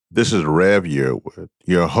This is Rev Yearwood,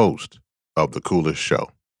 your host of The Coolest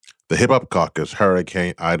Show. The Hip Hop Caucus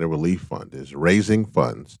Hurricane Ida Relief Fund is raising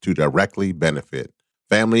funds to directly benefit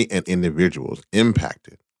family and individuals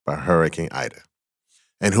impacted by Hurricane Ida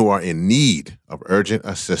and who are in need of urgent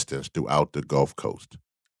assistance throughout the Gulf Coast.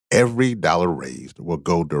 Every dollar raised will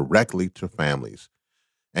go directly to families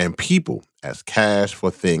and people as cash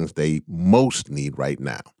for things they most need right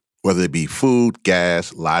now, whether it be food,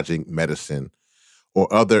 gas, lodging, medicine, or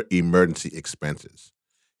other emergency expenses.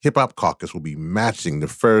 Hip Hop Caucus will be matching the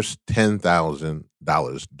first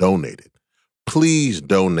 $10,000 donated. Please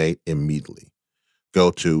donate immediately. Go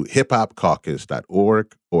to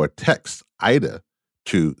hiphopcaucus.org or text IDA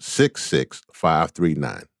to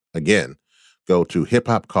 66539. Again, go to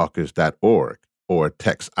hiphopcaucus.org or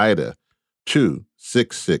text IDA to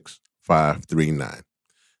 66539.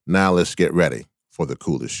 Now let's get ready for The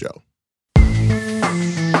Coolest Show.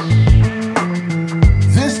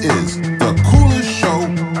 This is The Coolest Show,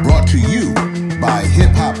 brought to you by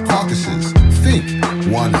Hip Hop Caucus's Think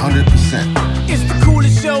 100%. It's the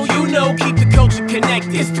coolest show, you know, keep the culture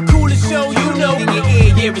connected. It's the coolest show, you know, in your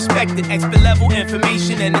ear, yeah, respected. Expert level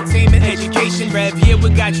information, entertainment, education. Rev here,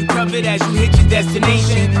 we got you covered as you hit your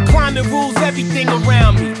destination. Climate rules everything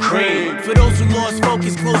around me. Cream. For those who lost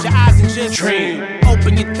focus, close your eyes and just dream.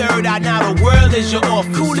 Open your third eye, now the world is your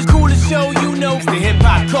office. Coolest show, you know, it's the Hip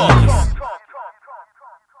Hop Caucus.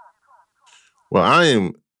 Well, I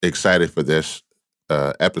am excited for this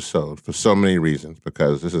episode for so many reasons,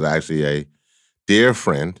 because this is actually a dear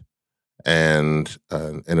friend and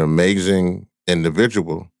an amazing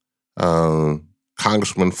individual, former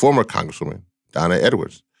Congresswoman Donna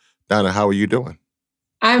Edwards. Donna, how are you doing?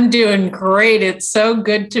 I'm doing great. It's so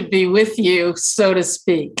good to be with you, so to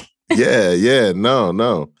speak.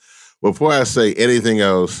 No. Before I say anything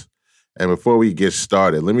else, and before we get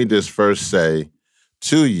started, let me just first say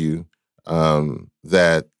to you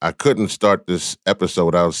that I couldn't start this episode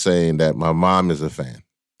without saying that my mom is a fan.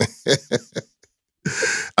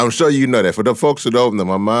 I'm sure you know that. For the folks who don't know,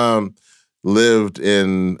 my mom lived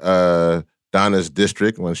in Donna's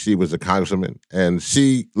district when she was a congresswoman, and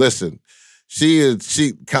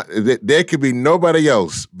there could be nobody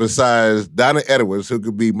else besides Donna Edwards who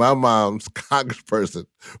could be my mom's congressperson,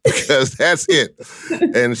 because that's it.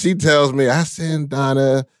 And she tells me, I send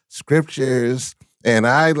Donna scriptures, and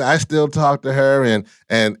I still talk to her, and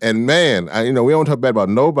man, we don't talk bad about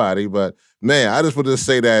nobody, but man, I just want to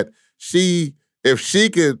say that if she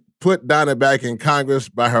could put Donna back in Congress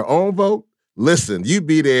by her own vote, listen, you'd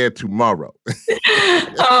be there tomorrow.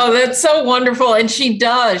 Oh, that's so wonderful. And she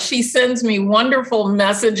does. She sends me wonderful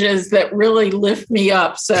messages that really lift me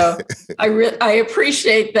up. So I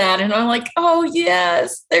appreciate that. And I'm like, oh,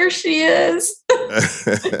 yes, there she is.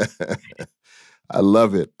 I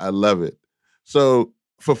love it. So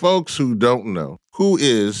for folks who don't know, who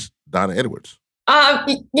is Donna Edwards? Without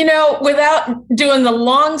doing the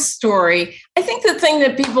long story, I think the thing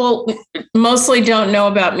that people mostly don't know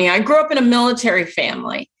about me, I grew up in a military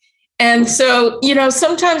family. And so,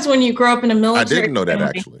 sometimes when you grow up in a military family, I didn't know that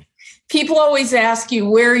actually. People always ask you,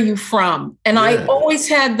 where are you from? And yeah. I always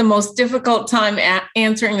had the most difficult time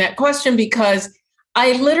answering that question, because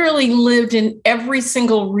I literally lived in every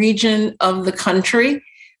single region of the country.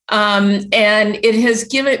 And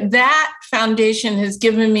that foundation has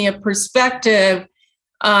given me a perspective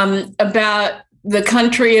about the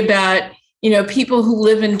country, about, people who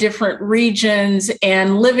live in different regions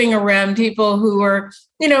and living around people who are,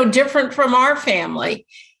 different from our family.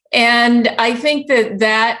 And I think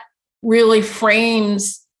that really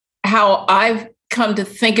frames how I've come to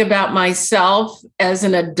think about myself as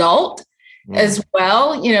an adult as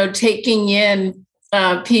well, taking in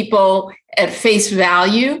people at face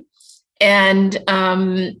value and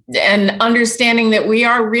understanding that we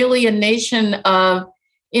are really a nation of,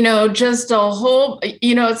 just a whole,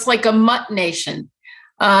 it's like a mutt nation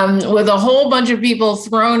with a whole bunch of people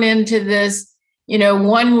thrown into this,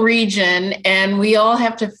 one region, and we all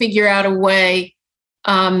have to figure out a way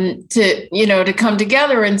to come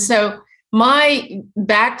together. And so my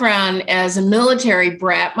background as a military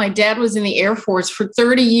brat, my dad was in the Air Force for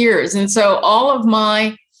 30 years. And so all of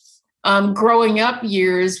my growing up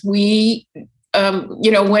years, we,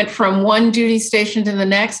 went from one duty station to the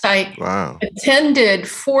next. I attended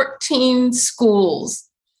 14 schools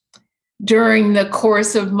during the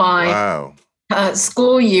course of my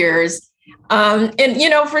school years.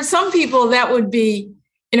 For some people that would be,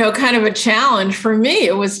 kind of a challenge. For me,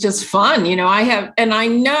 it was just fun. I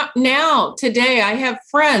know now today I have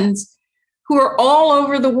friends who are all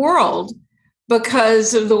over the world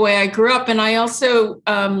because of the way I grew up. And I also,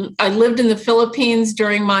 I lived in the Philippines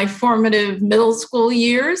during my formative middle school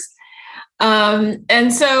years.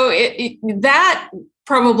 And so that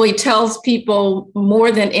probably tells people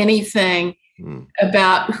more than anything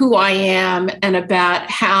about who I am and about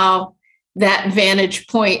how that vantage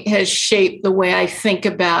point has shaped the way I think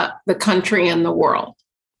about the country and the world.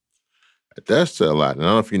 It does say a lot. And I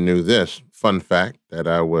don't know if you knew this, fun fact, that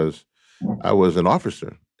I was an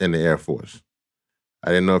officer in the Air Force. I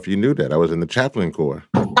didn't know if you knew that. I was in the chaplain corps.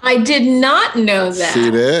 I did not know that. See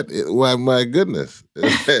that? Well, my goodness.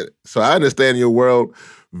 So I understand your world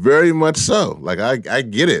very much so. Like, I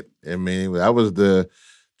get it. I mean, I was the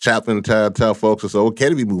chaplain to tell folks, it's okay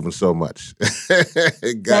to be moving so much.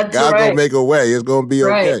 God's going to make a way. It's going to be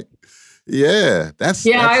okay. Yeah, that's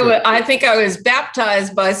I think I was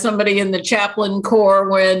baptized by somebody in the chaplain corps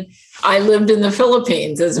when I lived in the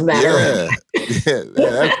Philippines, as a matter of fact. Yeah,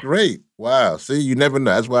 that's great. Wow. See, you never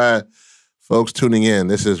know. That's why folks tuning in,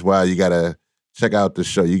 this is why you got to check out the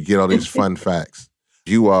show. You get all these fun facts.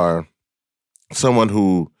 You are someone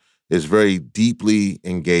who is very deeply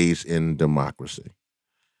engaged in democracy.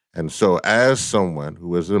 And so as someone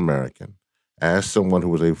who is an American, as someone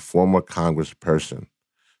who is a former congressperson,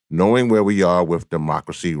 knowing where we are with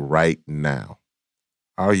democracy right now,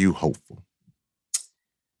 are you hopeful?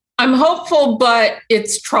 I'm hopeful, but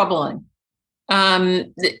it's troubling.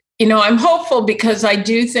 I'm hopeful because I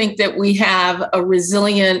do think that we have a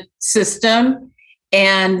resilient system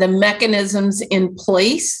and the mechanisms in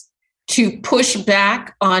place to push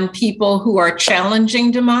back on people who are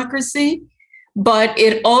challenging democracy, but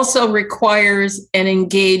it also requires an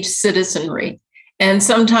engaged citizenry. And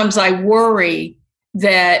sometimes I worry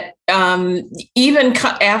that even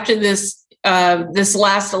after this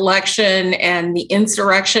last election and the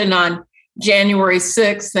insurrection on January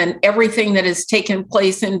 6th and everything that has taken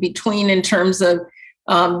place in between in terms of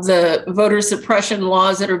the voter suppression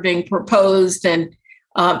laws that are being proposed and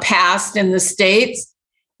passed in the states,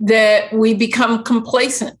 that we become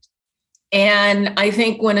complacent. And I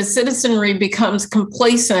think when a citizenry becomes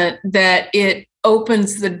complacent, that it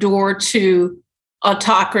opens the door to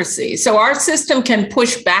autocracy. So our system can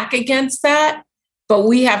push back against that, but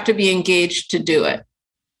we have to be engaged to do it.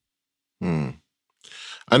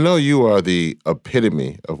 I know you are the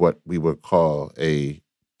epitome of what we would call a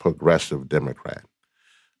progressive Democrat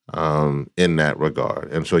in that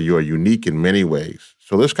regard. And so you are unique in many ways.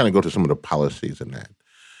 So let's kind of go to some of the policies in that.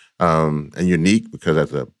 And unique because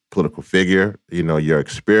as a political figure, your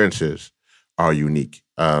experiences are unique.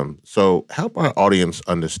 So help our audience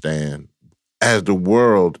understand, as the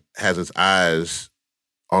world has its eyes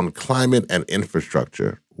on climate and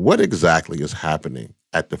infrastructure, what exactly is happening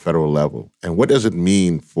at the federal level? And what does it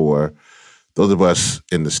mean for those of us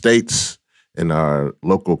in the states, in our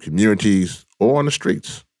local communities, or on the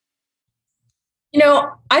streets?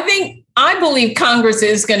 I believe Congress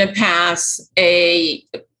is going to pass a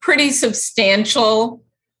pretty substantial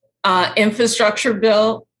infrastructure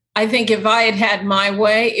bill. I think if I had had my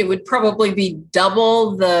way, it would probably be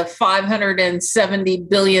double the $570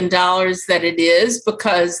 billion that it is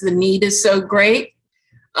because the need is so great.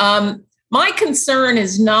 My concern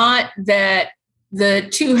is not that the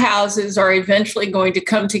two houses are eventually going to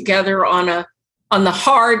come together on the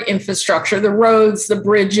hard infrastructure, the roads, the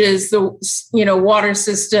bridges, the water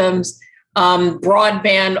systems,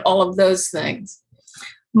 broadband, all of those things.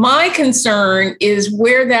 My concern is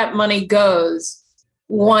where that money goes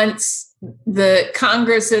once the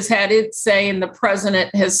Congress has had its say and the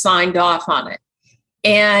president has signed off on it.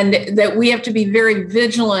 And that we have to be very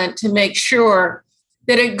vigilant to make sure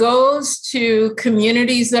that it goes to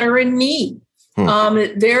communities that are in need.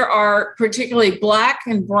 There are particularly Black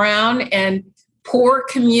and brown and poor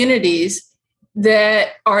communities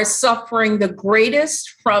that are suffering the greatest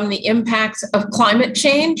from the impacts of climate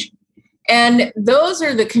change. And those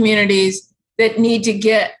are the communities that need to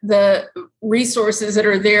get the resources that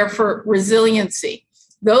are there for resiliency.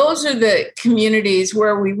 Those are the communities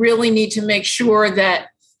where we really need to make sure that,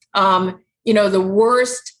 the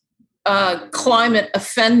worst climate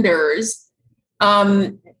offenders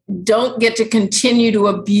don't get to continue to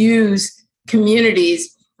abuse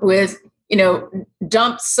communities with,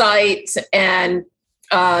 dump sites and,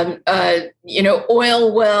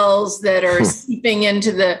 oil wells that are seeping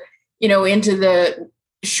into the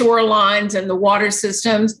shorelines and the water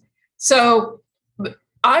systems. So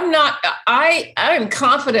I am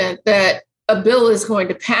confident that a bill is going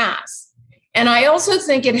to pass. And I also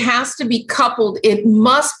think it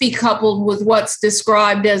must be coupled with what's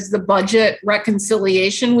described as the budget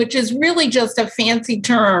reconciliation, which is really just a fancy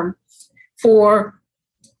term for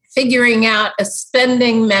figuring out a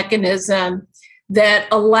spending mechanism that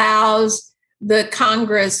allows the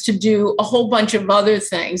Congress to do a whole bunch of other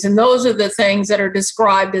things. And those are the things that are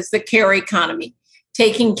described as the care economy,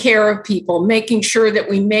 taking care of people, making sure that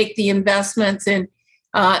we make the investments in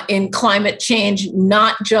climate change,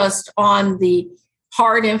 not just on the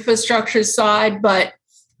hard infrastructure side, but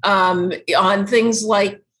on things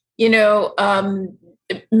like,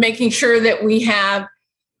 making sure that we have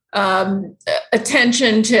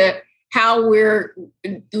attention to how we're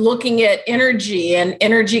looking at energy and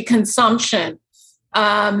energy consumption,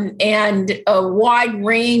 and a wide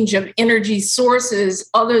range of energy sources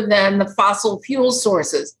other than the fossil fuel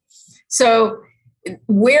sources. So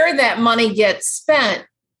where that money gets spent,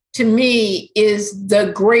 to me, is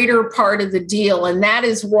the greater part of the deal. And that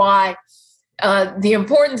is why the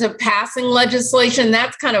importance of passing legislation,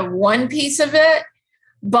 that's kind of one piece of it.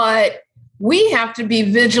 But we have to be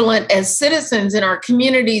vigilant as citizens in our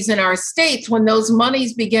communities and our states when those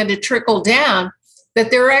monies begin to trickle down, that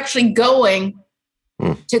they're actually going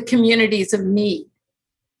to communities of need.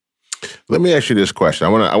 Let me ask you this question. I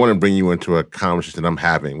want to bring you into a conversation I'm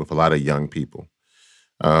having with a lot of young people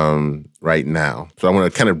right now. So I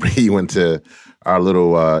want to kind of bring you into our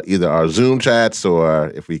little either our Zoom chats, or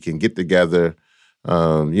if we can get together,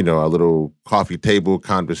 our little coffee table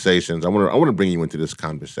conversations. I want to bring you into this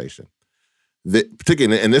conversation.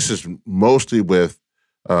 Particularly, and this is mostly with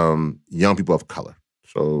young people of color,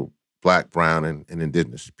 so Black, brown, and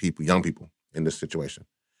indigenous people, young people in this situation.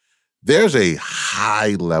 There's a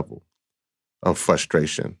high level of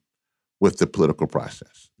frustration with the political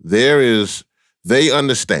process. They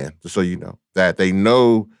understand, just so you know, that they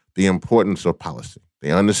know the importance of policy.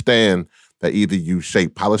 They understand that either you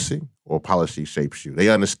shape policy or policy shapes you. They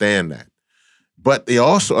understand that. But they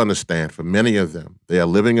also understand, for many of them, they are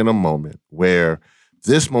living in a moment where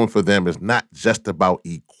this moment for them is not just about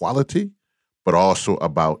equality, but also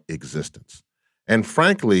about existence. And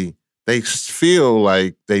frankly, they feel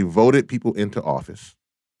like they voted people into office.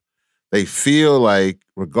 They feel like,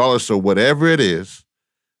 regardless of whatever it is,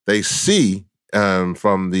 they see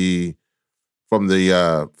from the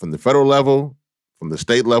federal level, from the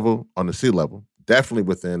state level, on the city level, definitely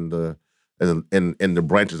within in the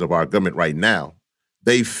branches of our government right now,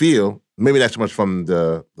 they feel, maybe not so much from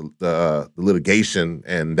the litigation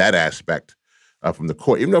and that aspect from the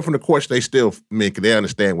court, even though from the courts they still they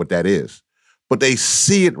understand what that is, but they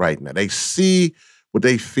see it right now. They see what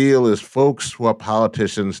they feel is folks who are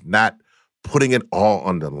politicians not putting it all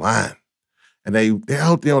on the line. And they're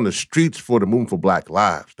out there on the streets for the movement for Black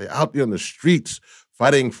lives. They're out there on the streets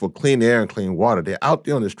fighting for clean air and clean water. They're out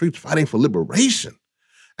there on the streets fighting for liberation.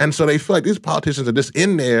 And so they feel like these politicians are just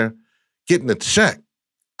in there getting a check.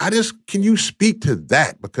 Can you speak to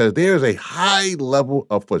that? Because there's a high level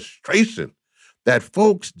of frustration that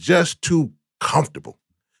folks just too comfortable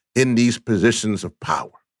in these positions of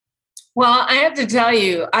power. Well, I have to tell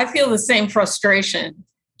you, I feel the same frustration,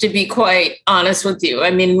 to be quite honest with you. I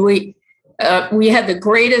mean, we had the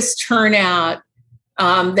greatest turnout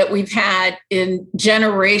that we've had in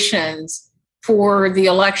generations for the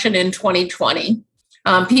election in 2020.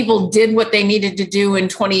 People did what they needed to do in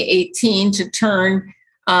 2018 to turn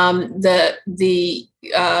the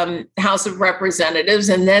House of Representatives,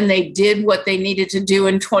 and then they did what they needed to do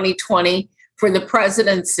in 2020 for the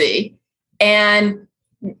presidency. And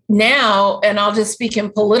now, and I'll just speak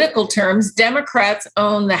in political terms, Democrats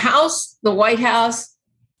own the House, the White House,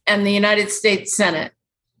 and the United States Senate.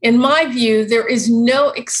 In my view, there is no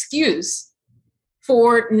excuse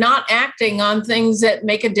for not acting on things that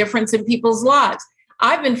make a difference in people's lives.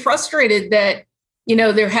 I've been frustrated that,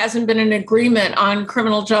 there hasn't been an agreement on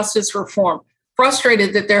criminal justice reform,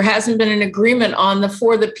 frustrated that there hasn't been an agreement on the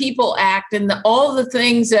For the People Act and all the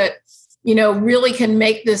things that, really can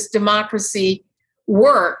make this democracy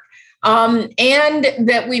work. And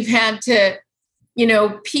that we've had to,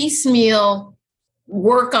 piecemeal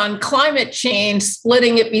work on climate change,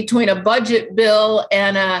 splitting it between a budget bill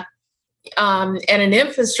and an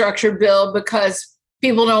infrastructure bill, because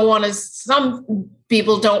some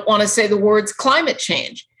people don't want to say the words climate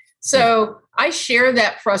change. So I share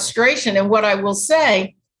that frustration. And what I will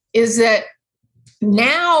say is that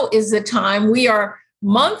now is the time. We are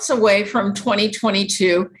months away from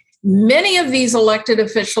 2022. Many of these elected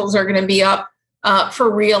officials are going to be up for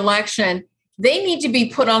re-election. They need to be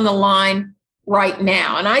put on the line right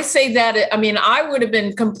now. And I say that, I would have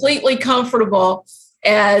been completely comfortable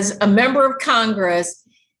as a member of Congress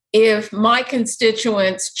if my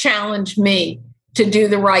constituents challenged me to do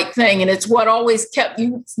the right thing. And it's what always kept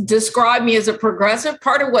you describe me as a progressive.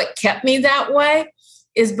 Part of what kept me that way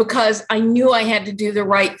is because I knew I had to do the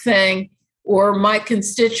right thing, or my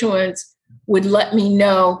constituents would let me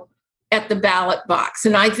know at the ballot box.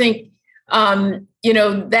 And I think,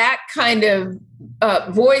 that kind of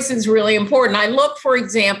voice is really important. I look, for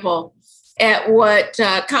example, at what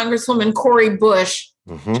Congresswoman Cori Bush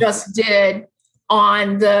just did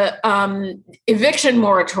on the eviction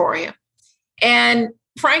moratorium. And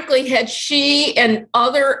frankly, had she and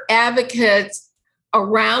other advocates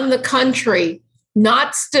around the country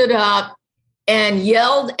not stood up and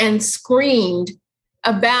yelled and screamed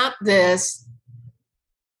about this,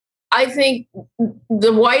 I think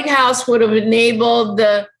the White House would have enabled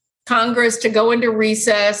the Congress to go into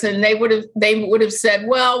recess, and they would have said,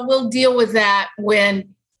 well, we'll deal with that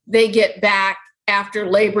when they get back after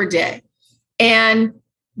Labor Day. And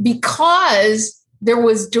because there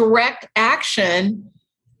was direct action,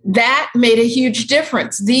 that made a huge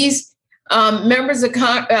difference. These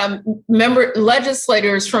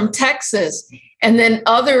legislators from Texas and then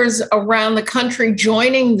others around the country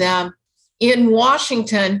joining them in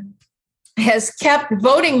Washington has kept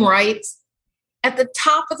voting rights at the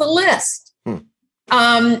top of the list. And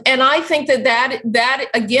I think that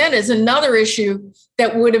again is another issue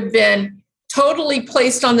that would have been totally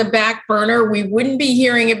placed on the back burner. We wouldn't be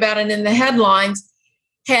hearing about it in the headlines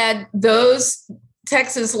had those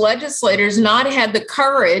Texas legislators not had the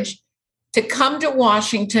courage to come to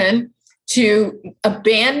Washington, to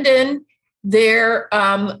abandon their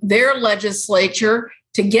legislature,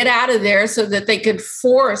 to get out of there so that they could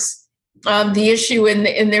force the issue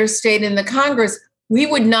in their state in the Congress. We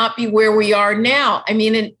would not be where we are now. I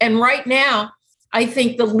mean, and right now, I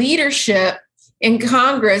think the leadership in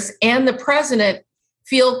Congress and the president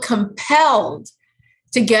feel compelled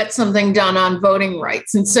to get something done on voting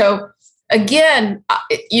rights. And so, again,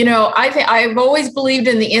 I've always believed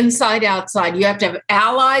in the inside outside. You have to have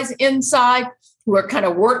allies inside who are kind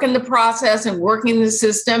of working the process and working the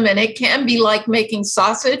system. And it can be like making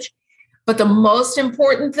sausage. But the most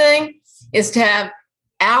important thing is to have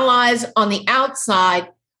allies on the outside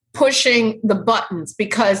pushing the buttons.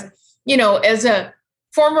 Because, as a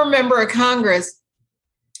former member of Congress,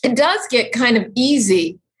 it does get kind of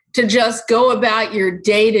easy to just go about your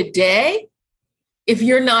day to day if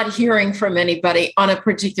you're not hearing from anybody on a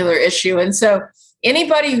particular issue. And so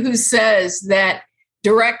anybody who says that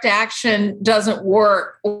direct action doesn't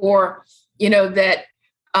work, or, that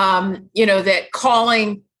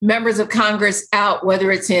calling members of Congress out,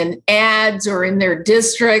 whether it's in ads or in their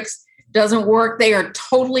districts, doesn't work, they are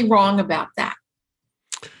totally wrong about that.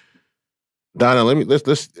 Donna,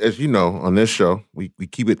 let's as you know, on this show, we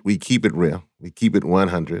keep it real. We keep it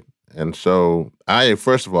 100. And so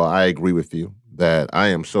first of all, I agree with you that I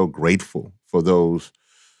am so grateful for those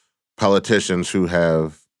politicians who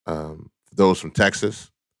have, those from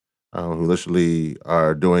Texas, who literally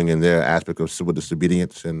are doing in their aspect of civil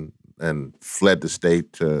disobedience and fled the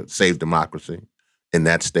state to save democracy in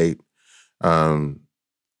that state. I'm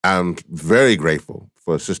very grateful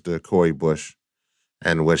for Sister Cori Bush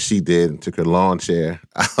and what she did, and took her lawn chair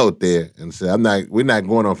out there and said, we're not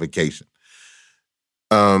going on vacation.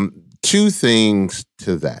 Two things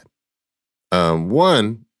to that.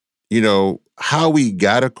 One, how we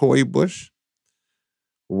got a Cori Bush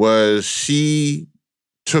was she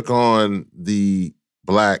took on the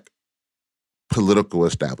Black political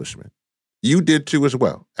establishment. You did too as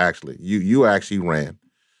well, actually. You actually ran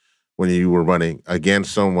when you were running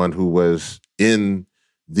against someone who was in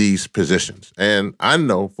these positions. And I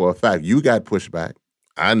know for a fact you got pushed back.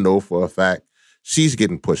 I know for a fact she's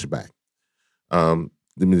getting pushed back. Let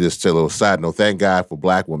me just tell a little side note. Thank God for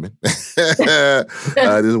Black women. Just want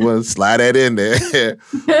to slide that in there.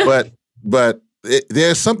 But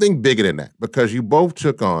there's something bigger than that, because you both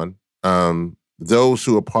took on those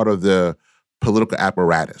who are part of the political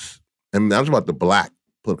apparatus. And I'm talking about the Black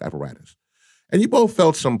political apparatus. And you both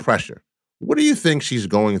felt some pressure. What do you think she's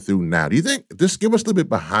going through now? Do you think, just give us a little bit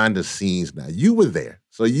behind the scenes now. You were there.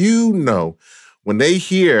 So when they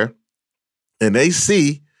hear and they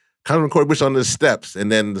see Congressman Cori Bush on the steps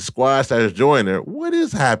and then the squad starts joining her, what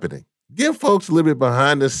is happening? Give folks a little bit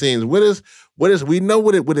behind the scenes. What is we know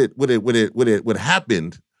what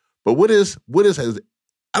happened, but what is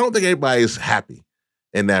I don't think everybody's happy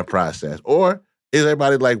in that process. Or is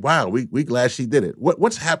everybody like, wow, we glad she did it?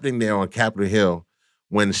 What's happening there on Capitol Hill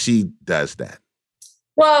when she does that?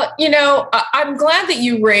 Well, I'm glad that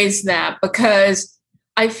you raised that, because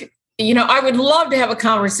I would love to have a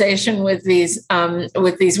conversation with these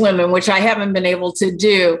women, which I haven't been able to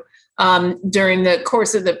do during the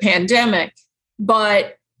course of the pandemic.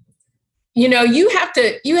 But you have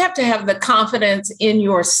to have the confidence in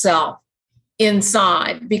yourself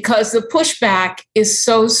inside, because the pushback is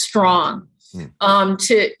so strong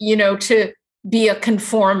to be a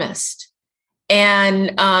conformist.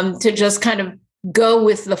 and to just kind of go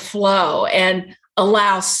with the flow and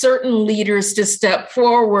allow certain leaders to step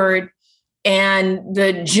forward and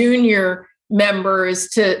the junior members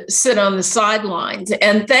to sit on the sidelines.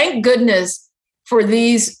 And thank goodness for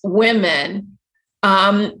these women,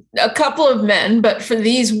 a couple of men, but for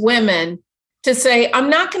these women to say, I'm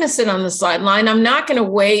not going to sit on the sideline. I'm not going to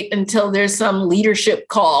wait until there's some leadership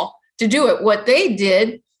call to do it. What they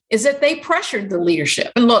did is that they pressured the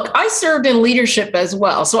leadership. And look, I served in leadership as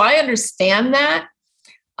well, so I understand that.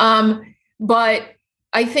 But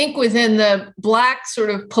I think within the Black sort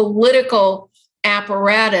of political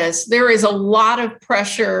apparatus, there is a lot of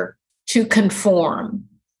pressure to conform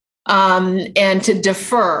and to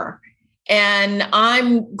defer. And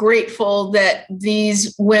I'm grateful that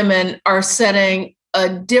these women are setting a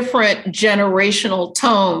different generational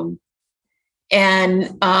tone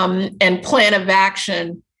and plan of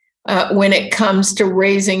action when it comes to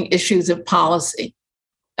raising issues of policy.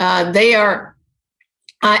 They are,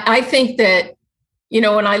 I think that,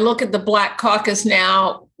 when I look at the Black Caucus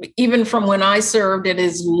now, even from when I served, it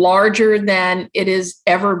is larger than it has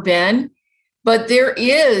ever been. But there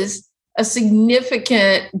is a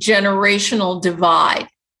significant generational divide,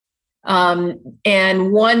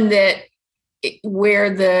 and one that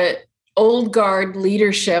where the old guard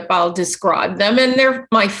leadership, I'll describe them, and they're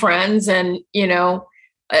my friends, and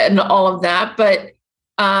and all of that. But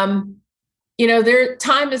their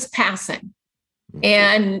time is passing,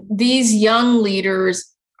 and these young leaders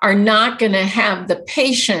are not going to have the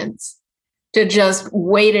patience to just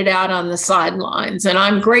wait it out on the sidelines. And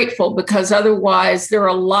I'm grateful, because otherwise there are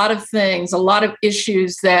a lot of things, a lot of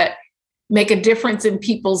issues that make a difference in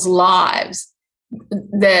people's lives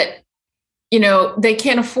that, they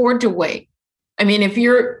can't afford to wait. I mean,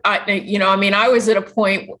 I was at a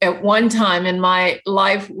point at one time in my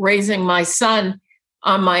life raising my son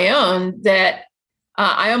on my own that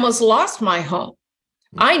I almost lost my home.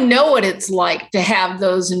 I know what it's like to have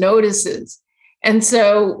those notices. And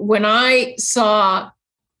so when I saw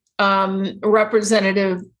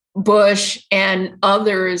Representative Bush and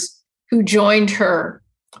others who joined her,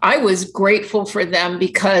 I was grateful for them,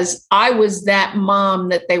 because I was that mom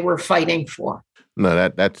that they were fighting for. No,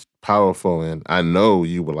 that's powerful. And I know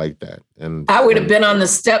you were like that. And I would have been on the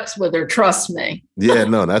steps with her, trust me. Yeah,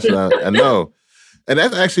 no, that's not, I know. And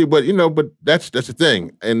that's actually, but that's the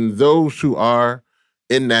thing. And those who are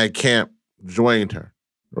in that camp joined her,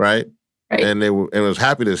 right? Right. And was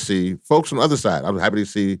happy to see folks on the other side. I was happy to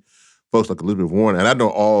see folks like Elizabeth Warren. And I know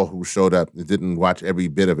all who showed up didn't watch every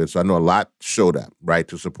bit of it. So I know a lot showed up, right,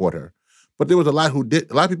 to support her. But there was a lot of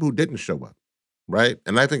people who didn't show up, right?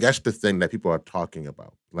 And I think that's the thing that people are talking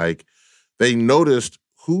about. Like, they noticed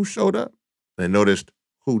who showed up, they noticed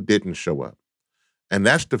who didn't show up. And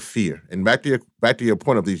that's the fear. And back to your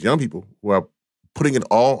point of these young people who are putting it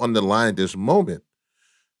all on the line at this moment,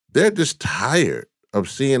 they're just tired of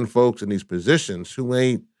seeing folks in these positions who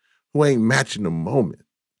ain't matching the moment.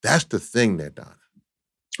 That's the thing there, Donna.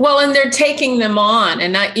 Well, and they're taking them on.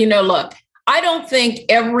 And look, I don't think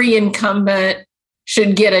every incumbent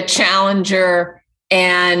should get a challenger,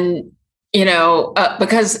 and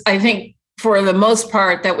because I think for the most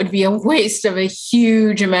part that would be a waste of a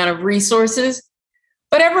huge amount of resources.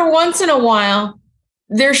 But every once in a while,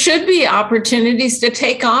 there should be opportunities to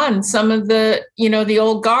take on some of the, the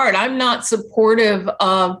old guard. I'm not supportive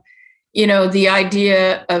of, the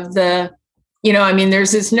idea of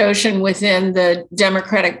there's this notion within the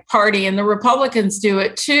Democratic Party, and the Republicans do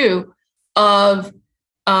it too, of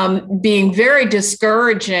being very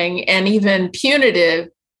discouraging and even punitive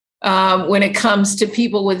when it comes to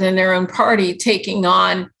people within their own party taking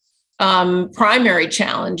on primary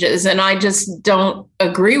challenges. And I just don't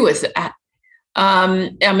agree with that.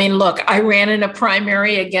 Look, I ran in a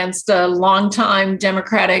primary against a longtime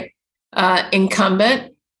Democratic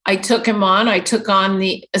incumbent. I took him on. I took on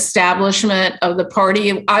the establishment of the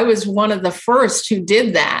party. I was one of the first who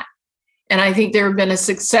did that. And I think there have been a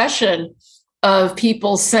succession of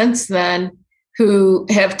people since then who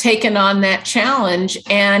have taken on that challenge.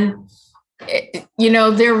 And,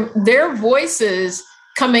 their voices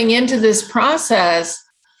coming into this process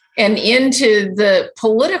and into the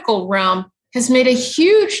political realm has made a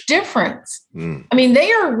huge difference.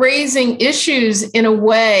 They are raising issues in a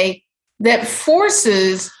way that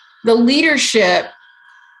forces the leadership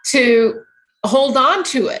to hold on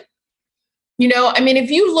to it.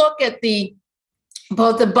 If you look at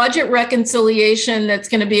both the budget reconciliation, that's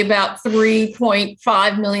going to be about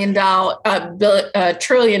 $3.5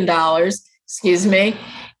 trillion,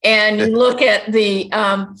 and you look at the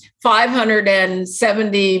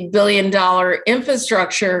 $570 billion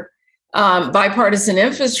infrastructure bipartisan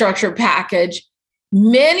infrastructure package,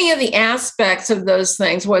 many of the aspects of those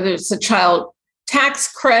things, whether it's a child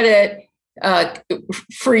tax credit,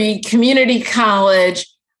 free community college,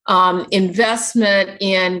 investment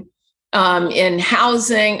in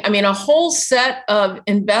housing, I mean, a whole set of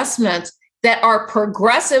investments that are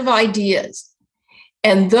progressive ideas.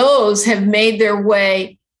 And those have made their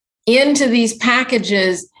way into these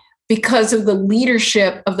packages because of the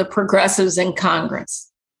leadership of the progressives in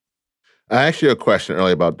Congress. I asked you a question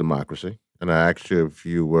earlier about democracy, and I asked you if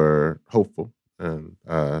you were hopeful. And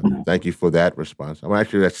thank you for that response. I'm going to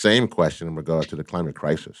ask you that same question in regard to the climate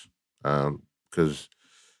crisis, because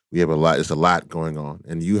we have there's a lot going on,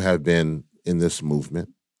 and you have been in this movement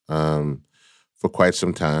for quite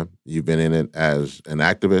some time. You've been in it as an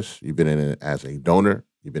activist. You've been in it as a donor.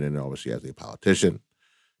 You've been in it, obviously, as a politician.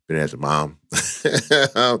 Been as a mom.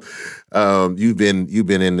 You've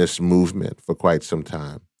been in this movement for quite some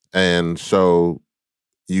time, and so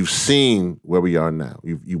you've seen where we are now.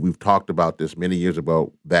 We've talked about this many years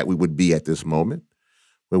ago, that we would be at this moment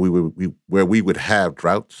where we would have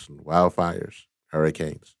droughts, and wildfires,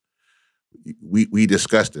 hurricanes. We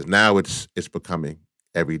discussed this. Now it's becoming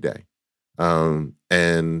every day.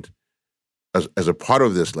 And as a part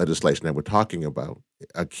of this legislation that we're talking about,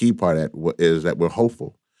 a key part of that is that we're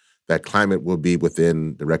hopeful that climate will be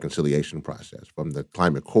within the reconciliation process, from the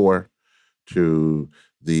climate core to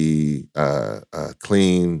the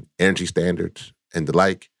clean energy standards and the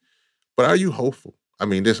like. But are you hopeful? I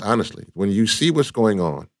mean, just honestly, when you see what's going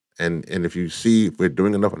on, and if you see if we're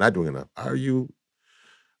doing enough or not doing enough, are you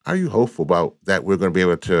hopeful about that we're going to be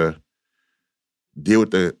able to deal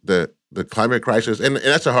with the climate crisis? And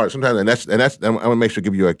that's a hard sometimes, and that's I'm going to make sure to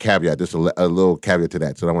give you a caveat, just a little caveat to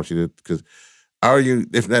that. So I want you to, because are you,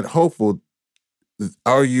 if not hopeful,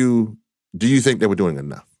 do you think that we're doing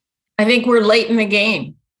enough? I think we're late in the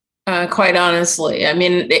game, quite honestly. I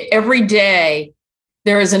mean, every day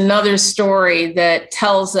there is another story that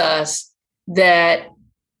tells us that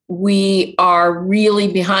we are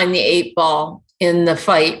really behind the 8 ball in the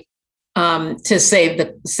fight to save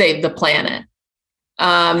the planet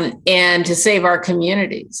and to save our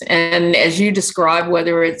communities. And as you described,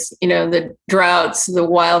 whether it's the droughts, the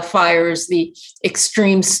wildfires, the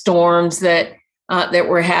extreme storms that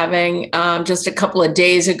we're having. Just a couple of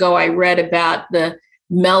days ago, I read about the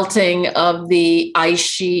melting of the ice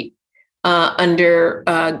sheet under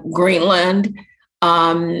Greenland.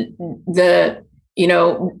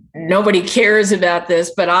 Nobody cares about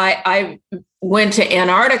this, but I went to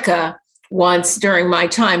Antarctica once during my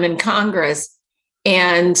time in Congress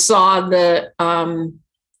and saw the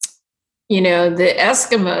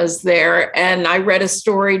Eskimos there. And I read a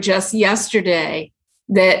story just yesterday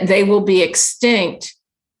that they will be extinct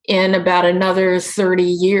in about another 30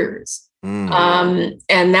 years. And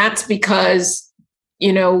that's because,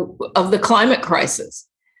 of the climate crisis.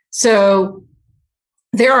 So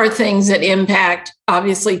there are things that impact,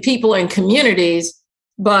 obviously, people and communities,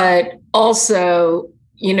 but also,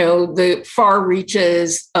 the far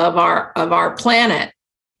reaches of our planet.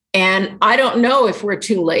 And I don't know if we're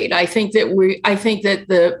too late. I think that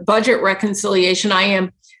the budget reconciliation, I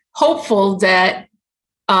am hopeful that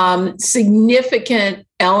significant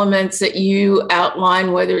elements that you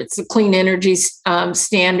outline, whether it's the clean energy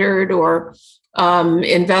standard or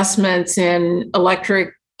investments in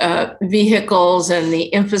electric vehicles and the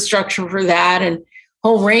infrastructure for that and a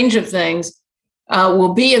whole range of things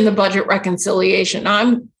will be in the budget reconciliation.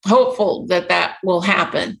 I'm hopeful that will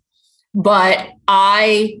happen. But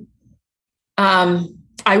I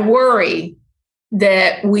worry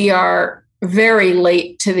that we are very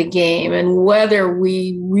late to the game, and whether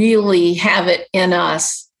we really have it in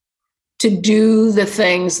us to do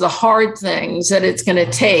the hard things that it's going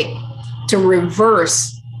to take to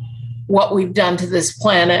reverse what we've done to this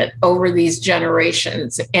planet over these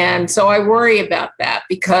generations. And so I worry about that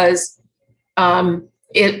because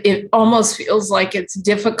it almost feels like it's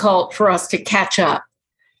difficult for us to catch up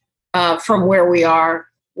from where we are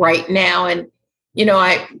right now. And,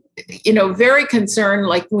 very concerned,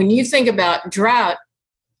 like when you think about drought,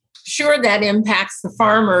 sure, that impacts the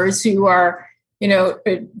farmers who are,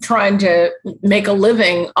 trying to make a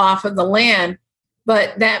living off of the land.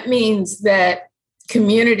 But that means that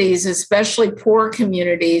communities, especially poor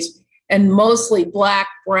communities, and mostly Black,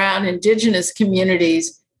 Brown, Indigenous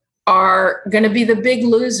communities, are going to be the big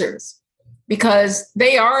losers because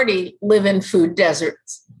they already live in food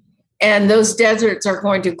deserts. And those deserts are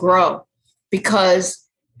going to grow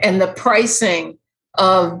and the pricing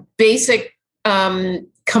of basic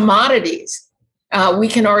commodities, we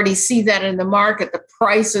can already see that in the market. The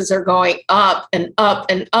prices are going up and up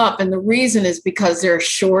and up. And the reason is because there are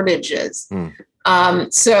shortages.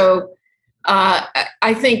 So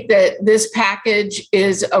I think that this package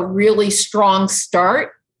is a really strong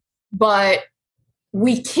start, but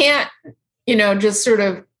we can't, just sort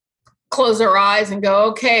of close our eyes and go,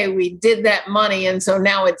 okay, we did that money, and so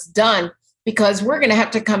now it's done, because we're going to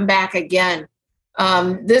have to come back again.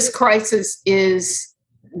 This crisis is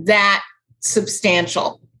that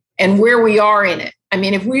substantial, and where we are in it. I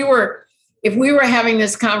mean, if we were having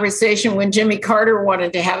this conversation when Jimmy Carter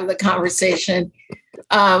wanted to have the conversation,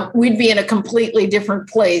 we'd be in a completely different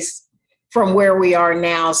place from where we are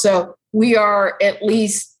now. So we are at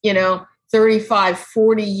least, 35,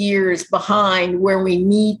 40 years behind where we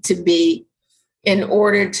need to be in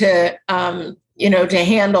order to, to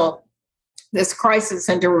handle this crisis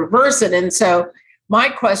and to reverse it. And so my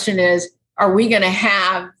question is, are we going to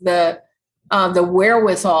have the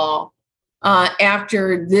wherewithal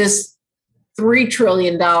after this $3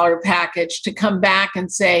 trillion package to come back and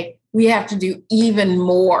say, we have to do even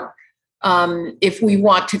more if we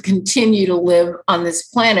want to continue to live on this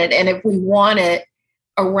planet, and if we want it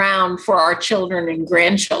around for our children and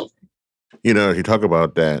grandchildren? You talk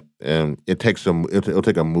about that, and it'll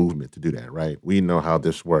take a movement to do that, right? We know how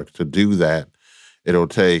this works. To do that, it'll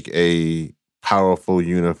take a powerful,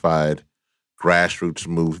 unified grassroots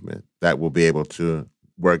movement that will be able to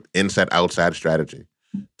work inside, outside strategy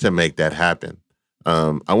to make that happen.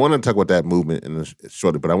 I want to talk about that movement in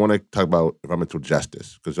shortly, but I want to talk about environmental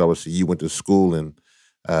justice, because obviously you went to school and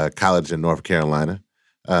college in North Carolina,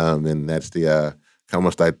 and that's the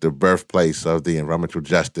almost like the birthplace of the environmental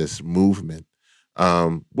justice movement.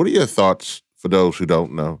 What are your thoughts, for those who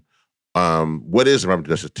don't know? What is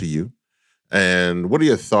environmental justice to you? And what are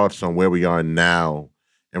your thoughts on where we are now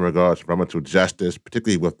in regards to environmental justice,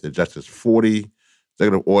 particularly with the Justice 40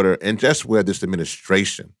 executive order, and just where this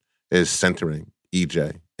administration is centering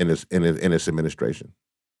EJ in its administration?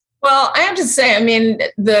 Well, I have to say,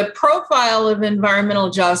 the profile of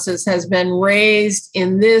environmental justice has been raised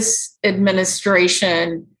in this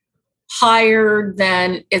administration higher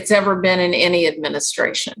than it's ever been in any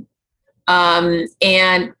administration. But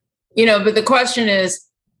the question is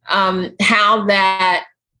how that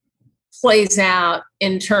plays out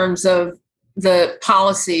in terms of the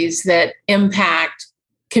policies that impact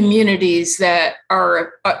communities that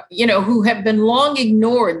are, who have been long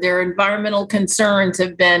ignored. Their environmental concerns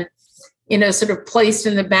have been, sort of placed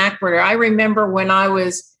in the back burner. I remember when I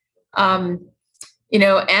was,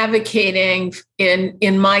 advocating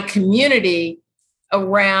in my community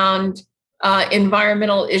around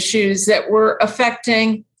environmental issues that were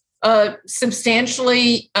affecting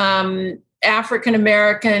substantially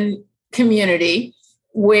African-American community,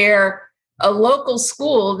 where a local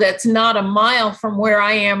school that's not a mile from where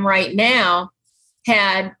I am right now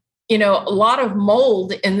had, a lot of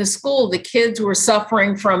mold in the school. The kids were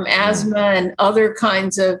suffering from asthma and other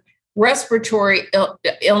kinds of respiratory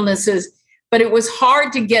illnesses, but it was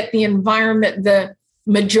hard to get the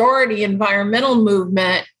majority environmental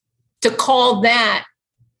movement to call that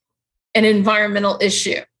an environmental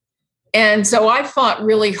issue. And so I fought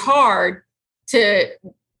really hard to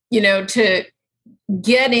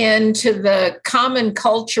get into the common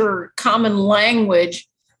culture, common language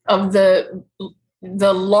of the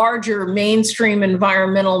larger mainstream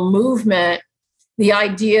environmental movement, the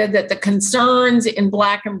idea that the concerns in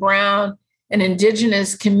Black and Brown and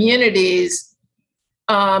Indigenous communities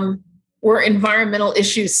were environmental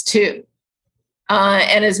issues too.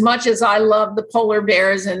 And as much as I love the polar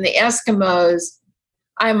bears and the Eskimos,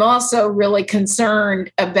 I'm also really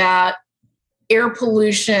concerned about air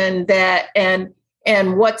pollution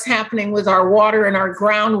and what's happening with our water and our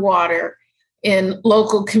groundwater in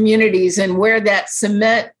local communities, and where that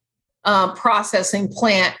cement processing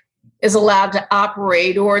plant is allowed to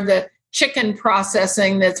operate, or the chicken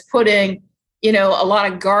processing that's putting, a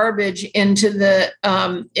lot of garbage into the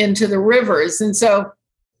rivers. And so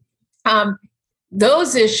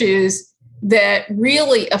those issues that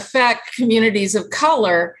really affect communities of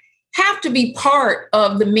color have to be part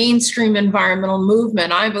of the mainstream environmental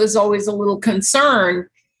movement. I was always a little concerned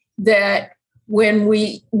that when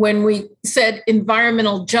we said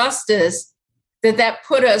environmental justice, that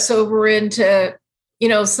put us over into,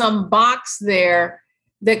 some box there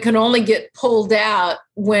that can only get pulled out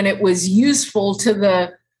when it was useful to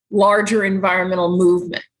the larger environmental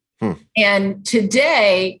movement. And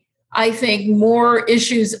today, I think more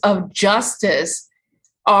issues of justice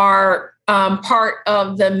are part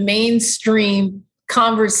of the mainstream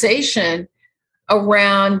conversation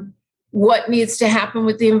around what needs to happen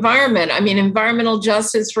with the environment. Environmental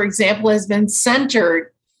justice, for example, has been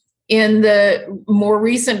centered in the more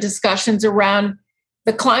recent discussions around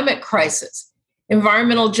the climate crisis.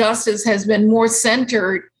 Environmental justice has been more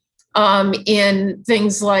centered in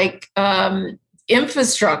things like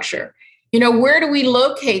infrastructure. Where do we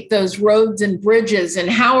locate those roads and bridges, and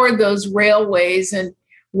how are those railways and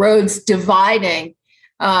roads dividing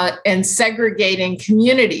and segregating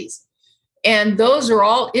communities? And those are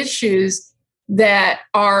all issues that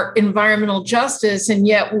are environmental justice, and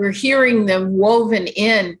yet we're hearing them woven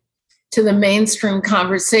in to the mainstream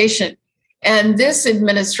conversation. And this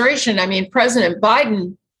administration, President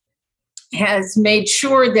Biden has made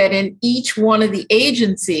sure that in each one of the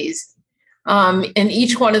agencies, in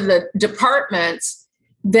each one of the departments,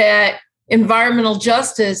 that environmental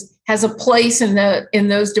justice has a place in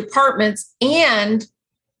those departments, and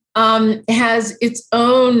has its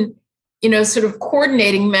own, sort of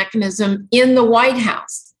coordinating mechanism in the White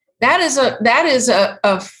House. That is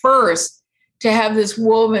a first to have this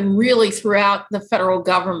woven really throughout the federal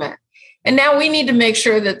government. And now we need to make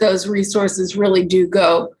sure that those resources really do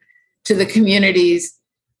go to the communities,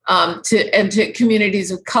 to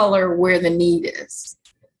communities of color where the need is.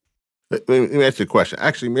 Let me ask you a question.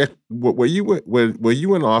 Actually, were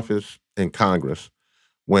you in office in Congress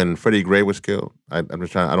when Freddie Gray was killed? I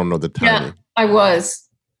don't know the timing. Yeah, I was.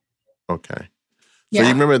 Okay. So you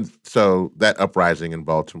remember that uprising in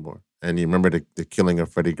Baltimore, and you remember the killing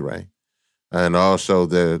of Freddie Gray, and also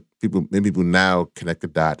many people now connect the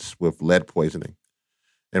dots with lead poisoning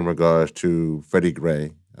in regards to Freddie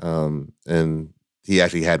Gray, and he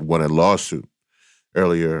actually had won a lawsuit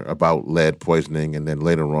earlier about lead poisoning, and then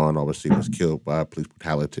later on, obviously, was killed by police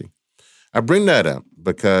brutality. I bring that up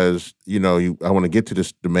because I want to get to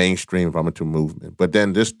the mainstream environmental movement, but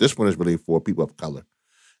then this one is really for people of color,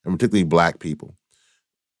 and particularly Black people.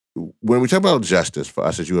 When we talk about justice for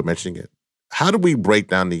us, as you were mentioning it, how do we break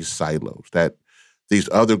down these silos that these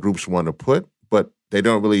other groups want to put, but they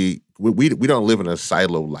don't really, we don't live in a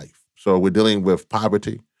silo life. So we're dealing with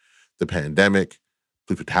poverty, the pandemic,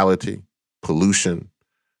 police brutality, pollution.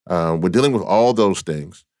 We're dealing with all those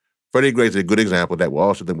things. Freddie Gray is a good example that we're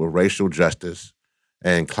also dealing with racial justice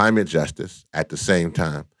and climate justice at the same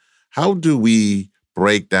time. How do we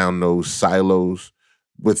break down those silos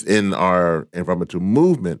within our environmental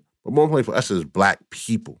movement, but more importantly for us as Black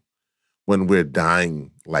people, when we're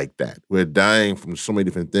dying like that? We're dying from so many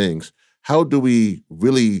different things. How do we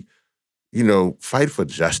really, fight for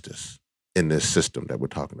justice in this system that we're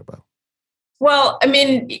talking about? Well, Rev,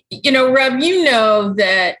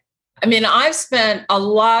 that, I've spent a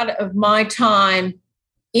lot of my time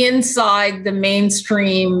inside the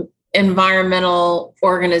mainstream environmental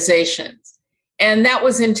organizations, and that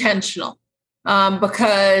was intentional.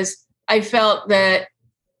 Because I felt that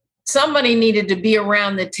somebody needed to be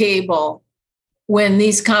around the table when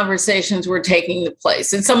these conversations were taking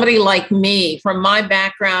place. And somebody like me, from my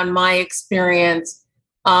background, my experience,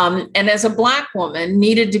 and as a Black woman,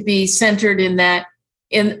 needed to be centered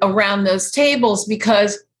around those tables,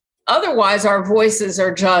 because otherwise our voices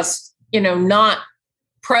are just, not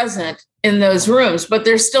present in those rooms. But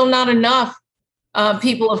there's still not enough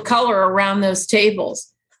people of color around those tables.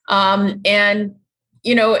 And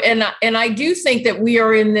I do think that we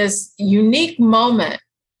are in this unique moment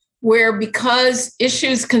where, because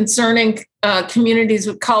issues concerning communities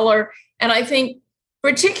of color, and I think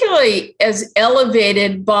particularly as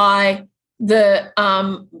elevated by the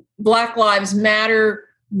Black Lives Matter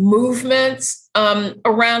movements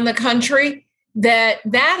around the country, that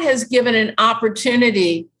has given an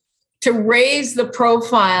opportunity to raise the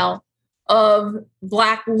profile of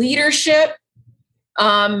Black leadership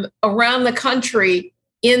around the country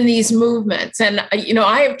in these movements. And,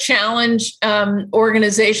 I have challenged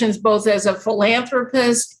organizations both as a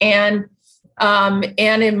philanthropist and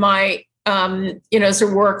in my, sort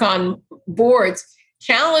of work on boards,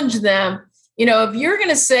 challenge them. If you're going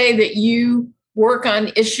to say that you work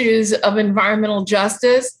on issues of environmental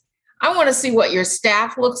justice, I want to see what your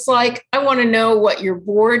staff looks like. I want to know what your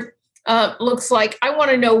board looks like. I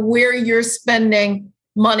want to know where you're spending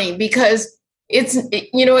money, because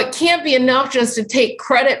it can't be enough just to take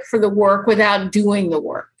credit for the work without doing the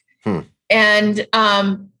work. And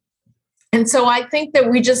so I think that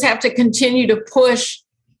we just have to continue to push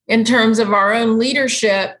in terms of our own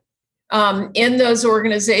leadership in those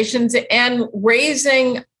organizations, and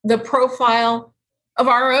raising the profile of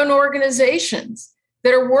our own organizations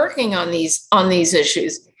that are working on these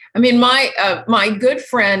issues. My good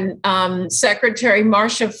friend, Secretary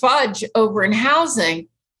Marcia Fudge over in housing,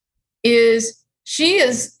 she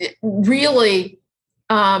is really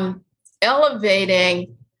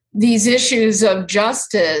elevating these issues of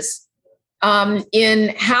justice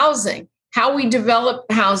in housing. how we develop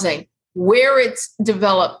housing, where it's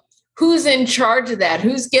developed, who's in charge of that,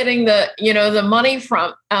 who's getting the money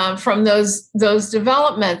from those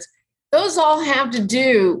developments. Those all have to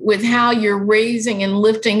do with how you're raising and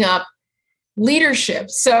lifting up leadership.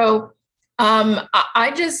 So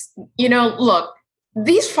I just, look,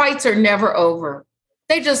 these fights are never over.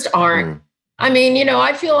 They just aren't. I mean,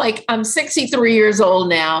 I feel like I'm 63 years old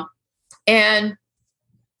now, and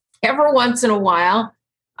every once in a while,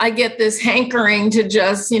 I get this hankering to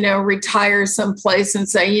just, retire someplace and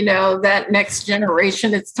say, that next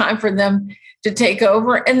generation, it's time for them to take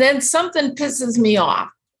over. And then something pisses me off.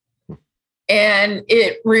 And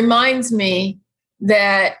it reminds me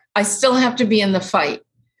that I still have to be in the fight.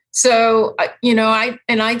 So, I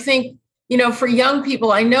think, for young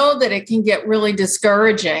people, I know that it can get really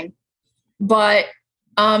discouraging, but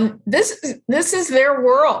this is their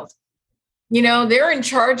world. They're in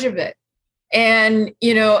charge of it. And,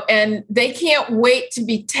 and they can't wait to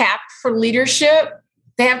be tapped for leadership.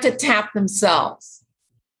 They have to tap themselves.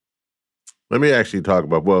 Let me actually talk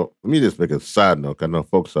about, let me just make a side note. I know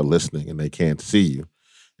folks are listening and they can't see you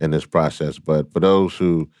in this process. But for those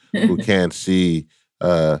who can't see,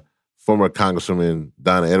 former Congresswoman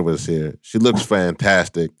Donna Edwards here, she looks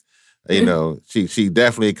fantastic. She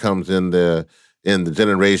definitely comes in the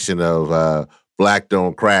generation of Black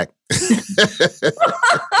don't crack.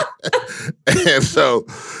 And so,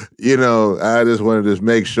 I just wanted to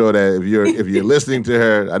make sure that if you're listening to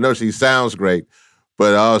her, I know she sounds great,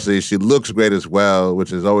 but also she looks great as well,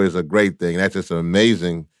 which is always a great thing. That's just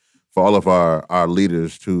amazing for all of our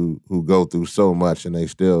leaders who go through so much and they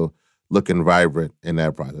still looking vibrant in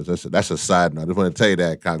that process. That's a side note. I just want to tell you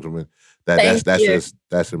that, Congresswoman,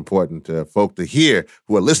 that's important to folk to hear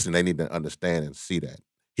who are listening. They need to understand and see that,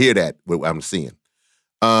 hear that, what I'm seeing.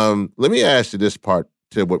 Let me ask you this part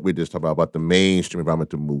to what we just talked about the mainstream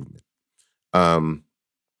environmental movement.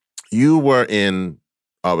 You were in,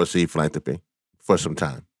 obviously, philanthropy for some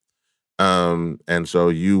time. And so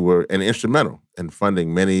you were instrumental in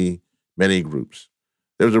funding many, many groups.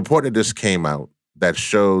 There was a report that just came out that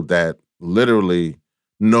showed that literally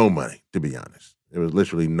no money, to be honest. It was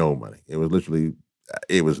literally no money. It was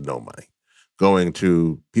no money going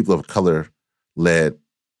to people of color-led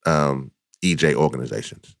EJ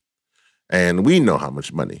organizations. And we know how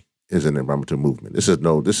much money is in the environmental movement. This is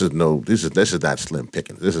not slim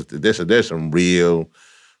pickings. There's some real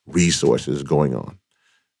resources going on.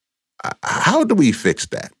 How do we fix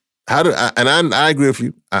that? I agree with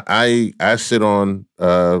you. I sit on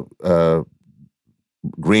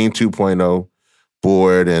Green 2.0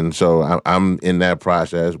 board, and so I'm in that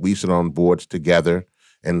process. We sit on boards together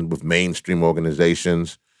and with mainstream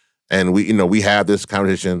organizations, and we have this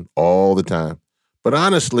conversation all the time. But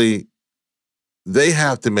honestly, they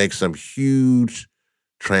have to make some huge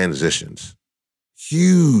transitions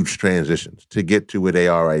to get to where they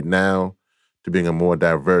are right now, to being a more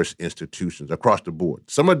diverse institutions across the board.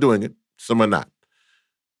 Some are doing it, some are not.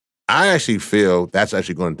 I actually feel that's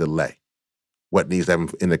actually going to delay what needs to happen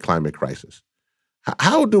in the climate crisis.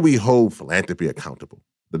 How do we hold philanthropy accountable?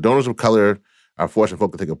 The donors of color are fortunate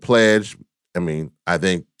folk to take a pledge. I mean, I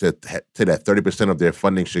think that 30% of their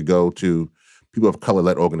funding should go to people of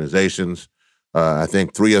color-led organizations. I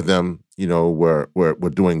think 3 of them, were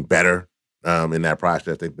doing better in that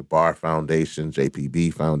process. I think the Barr Foundation,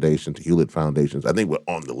 JPB Foundation, the Hewlett Foundations, I think we're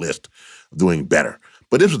on the list of doing better.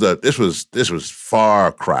 But this was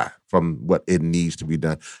far cry from what it needs to be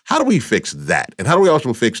done. How do we fix that? And how do we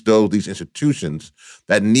also fix these institutions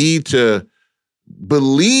that need to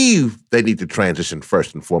believe they need to transition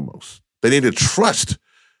first and foremost? They need to trust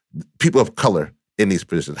people of color in these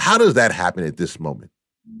positions. How does that happen at this moment?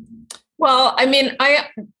 Well, I mean, I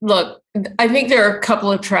think there are a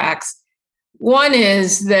couple of tracks. One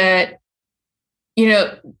is that, we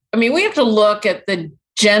have to look at the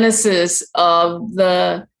genesis of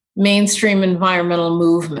the mainstream environmental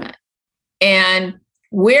movement and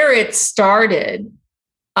where it started,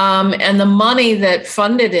 and the money that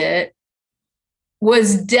funded it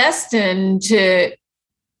was destined to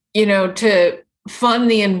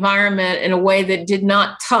fund the environment in a way that did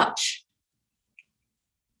not touch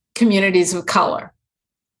communities of color.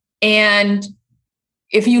 And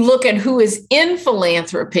if you look at who is in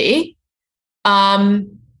philanthropy, I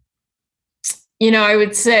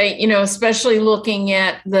would say, especially looking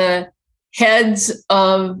at the heads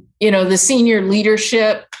of, the senior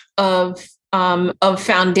leadership of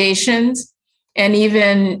foundations and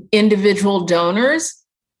even individual donors,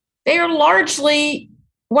 they are largely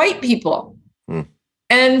white people.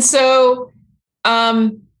 And so,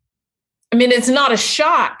 it's not a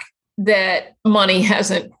shock that money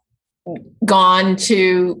hasn't gone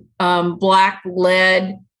to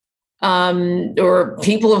Black-led or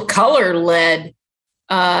people of color-led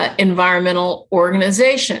environmental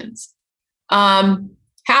organizations.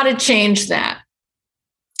 How to change that?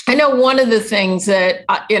 I know one of the things that,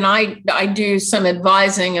 and I do some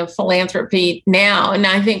advising of philanthropy now, and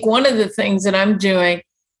I think one of the things that I'm doing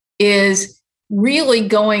is really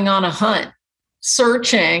going on a hunt,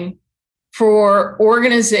 searching for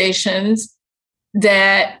organizations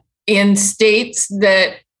that in states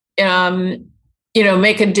that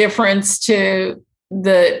make a difference to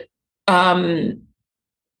the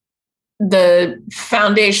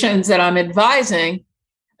foundations that I'm advising,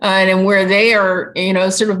 and where they are,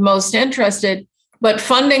 sort of most interested, but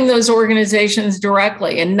funding those organizations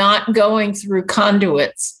directly and not going through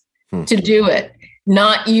conduits to do it,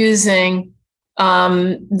 not using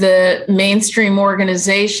the mainstream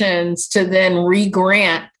organizations to then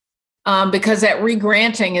re-grant, because that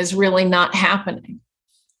re-granting is really not happening.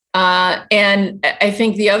 And I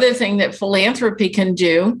think the other thing that philanthropy can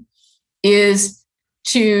do is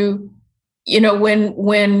to,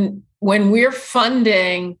 when we're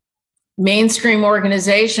funding mainstream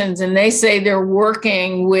organizations and they say they're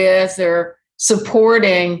working with or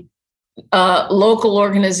supporting local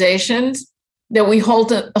organizations, that we hold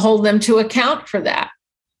them to account for that.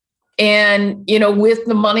 And, with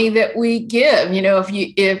the money that we give,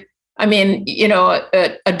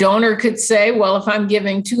 a donor could say, well, if I'm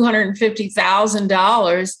giving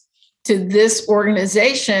 $250,000 to this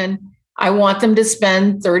organization, I want them to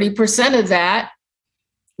spend 30% of that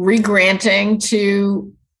re-granting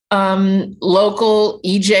to local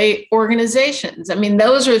EJ organizations. I mean,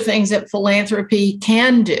 those are things that philanthropy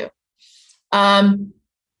can do. And,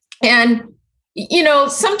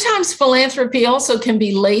 sometimes philanthropy also can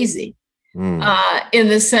be lazy in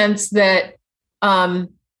the sense that,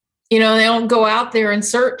 they don't go out there and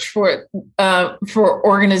search for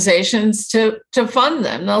organizations to fund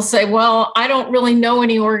them. They'll say, well, I don't really know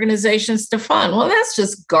any organizations to fund. Well, that's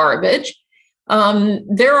just garbage.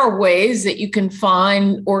 There are ways that you can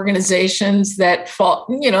find organizations that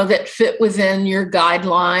that fit within your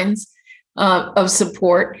guidelines of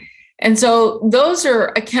support. And so those are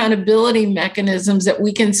accountability mechanisms that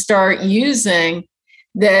we can start using,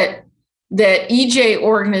 that EJ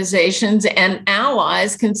organizations and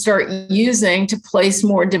allies can start using to place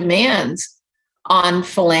more demands on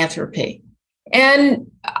philanthropy. And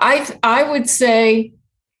I would say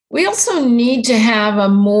we also need to have a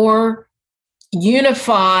more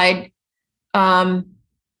unified set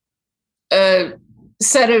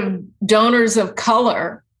of donors of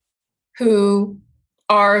color who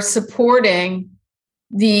are supporting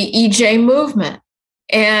the EJ movement.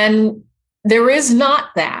 And there is not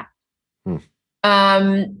that.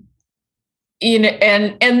 And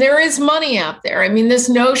there is money out there. I mean, this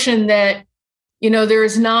notion that, there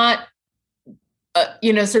is not,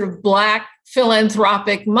 sort of Black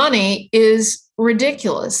philanthropic money is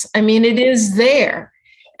ridiculous. I mean, it is there,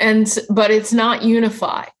 but it's not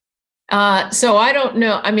unified. So I don't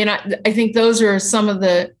know. I mean, I think those are some of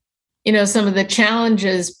the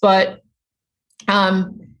challenges, but,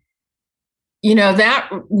 that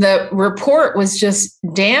the report was just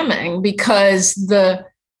damning because the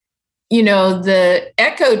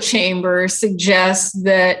echo chamber suggests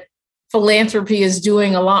that philanthropy is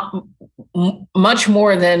doing a lot, much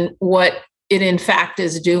more than what it in fact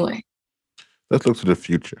is doing. Let's look to the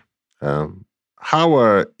future. How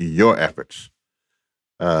are your efforts,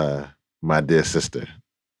 my dear sister,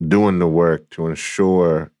 doing the work to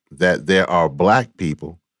ensure that there are Black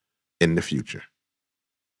people in the future?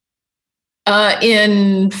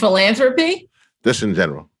 In philanthropy? Just in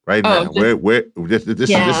general, right now. This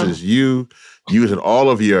is you using all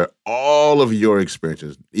of your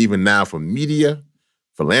experiences, even now from media,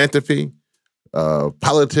 philanthropy,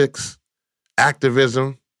 politics,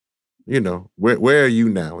 activism. Where are you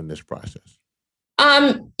now in this process?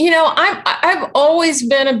 I've always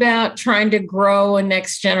been about trying to grow a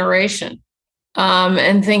next generation,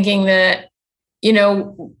 and thinking that,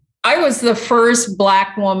 I was the first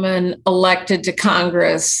Black woman elected to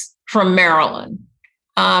Congress from Maryland.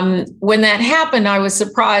 When that happened, I was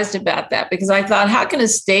surprised about that because I thought, how can a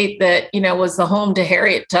state that, was the home to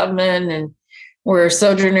Harriet Tubman and where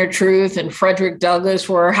Sojourner Truth and Frederick Douglass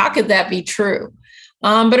were, how could that be true?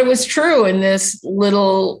 But it was true in this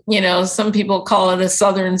little, some people call it a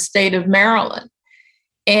southern state of Maryland.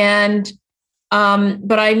 And,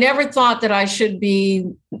 but I never thought that I should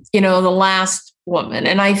be, the last woman.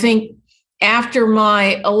 And I think after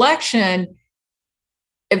my election,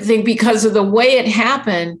 I think because of the way it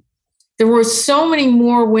happened, there were so many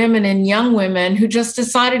more women and young women who just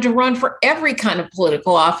decided to run for every kind of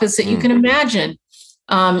political office that you can imagine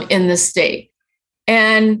in the state.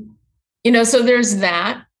 And, so there's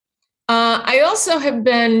that. I also have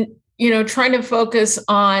been, trying to focus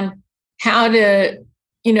on how to,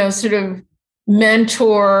 sort of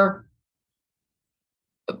mentor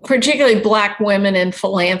particularly Black women in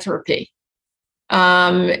philanthropy.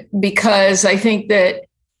 Because I think that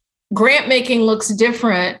grant making looks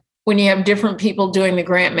different when you have different people doing the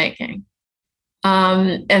grant making.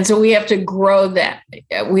 And so we have to grow that.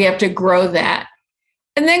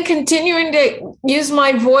 And then continuing to use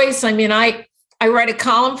my voice. I mean, I write a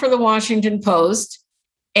column for the Washington Post,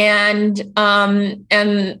 and I'm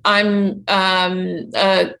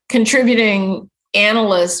a contributing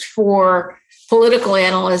political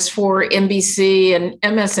analyst for NBC and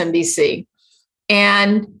MSNBC.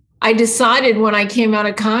 And I decided when I came out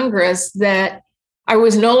of Congress that I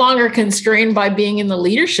was no longer constrained by being in the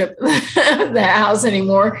leadership of the House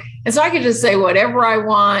anymore. And so I could just say whatever I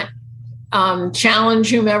want,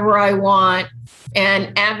 challenge whomever I want,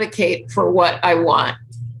 and advocate for what I want.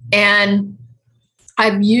 And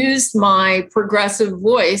I've used my progressive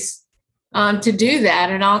voice to do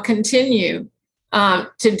that, and I'll continue to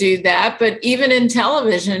do that. But even in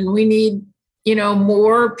television, we need,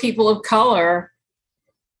 more people of color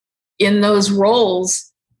in those roles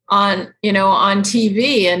on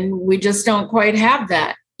TV, and we just don't quite have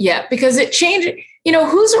that yet because it changes.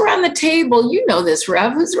 Who's around the table? You know this,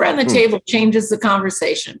 Rev. Who's around the table changes the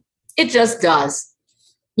conversation. It just does.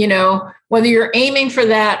 Whether you're aiming for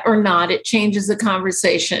that or not, it changes the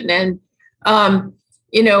conversation. And,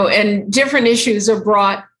 and different issues are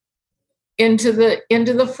brought into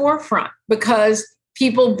the forefront because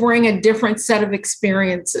people bring a different set of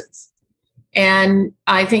experiences. And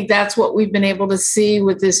I think that's what we've been able to see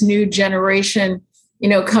with this new generation,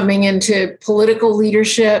 coming into political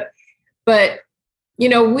leadership. But,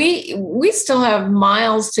 we still have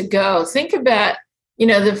miles to go. Think about,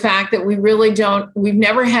 the fact that we've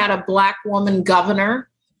never had a Black woman governor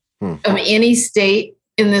of any state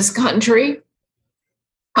in this country.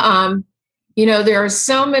 There are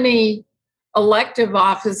so many elective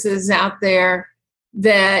offices out there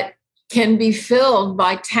that can be filled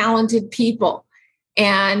by talented people.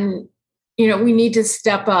 And, we need to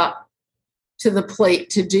step up to the plate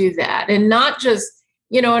to do that. And not just,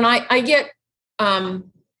 and I get,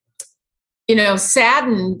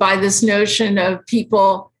 saddened by this notion of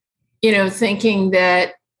people, thinking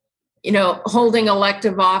that, holding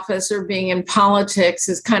elective office or being in politics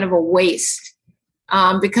is kind of a waste,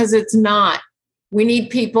 because it's not. We need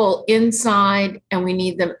people inside and we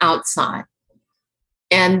need them outside.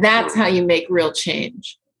 And that's how you make real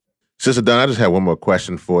change. Sister Donna, I just have one more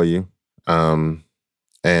question for you. And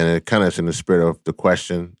it kind of is in the spirit of the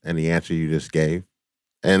question and the answer you just gave.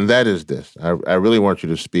 And that is this. I really want you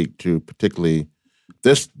to speak to particularly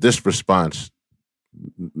this response.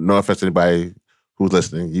 No offense to anybody who's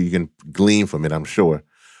listening. You can glean from it, I'm sure.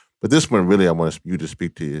 But this one, really, I want you to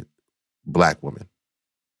speak to Black women.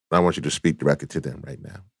 I want you to speak directly to them right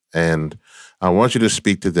now. And I want you to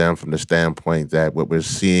speak to them from the standpoint that what we're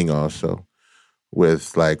seeing also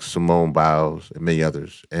with like Simone Biles and many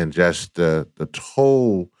others, and just the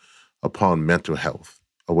toll upon mental health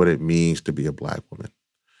of what it means to be a Black woman.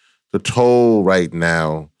 The toll right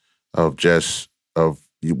now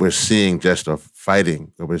we're seeing just a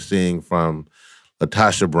fighting that we're seeing from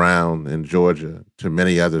Latasha Brown in Georgia to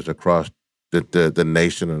many others across the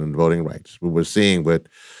nation and voting rights. We were seeing with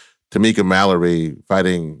Tamika Mallory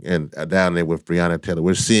fighting and down there with Breonna Taylor.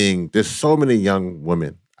 We're seeing there's so many young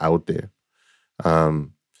women out there.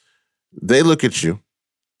 They look at you,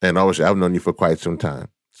 and obviously I've known you for quite some time,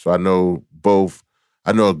 so I know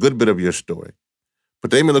a good bit of your story. But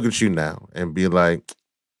they may look at you now and be like,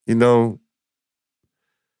 Councilwoman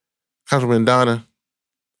Donna,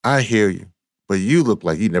 I hear you, but you look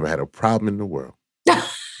like you never had a problem in the world.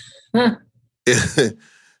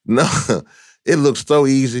 No, it looks so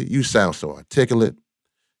easy. You sound so articulate.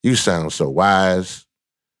 You sound so wise.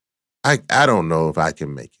 I don't know if I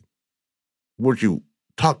can make it. Would you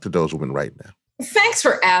talk to those women right now? Thanks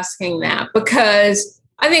for asking that, because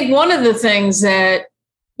I think one of the things that,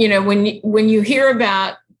 when you hear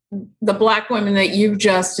about the Black women that you've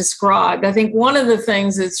just described, I think one of the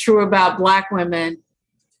things that's true about Black women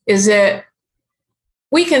is that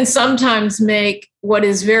we can sometimes make what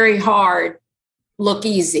is very hard look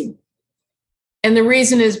easy. And the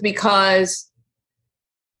reason is because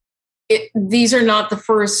these are not the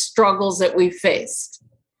first struggles that we've faced.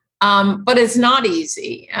 But it's not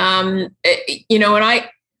easy. And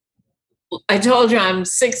I told you I'm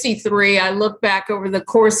 63. I look back over the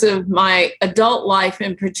course of my adult life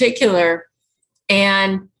in particular,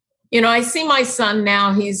 and, I see my son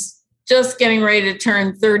now. He's just getting ready to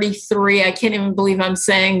turn 33. I can't even believe I'm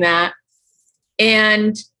saying that.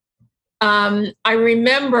 And I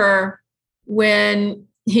remember when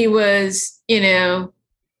he was,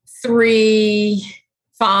 3,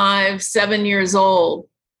 5, 7 years old,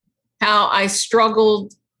 how I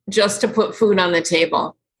struggled just to put food on the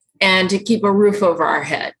table and to keep a roof over our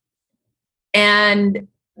head. And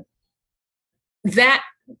that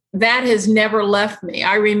has never left me.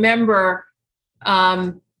 I remember,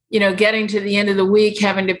 getting to the end of the week,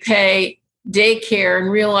 having to pay daycare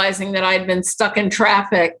and realizing that I'd been stuck in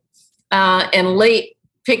traffic and late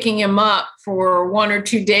picking him up for 1 or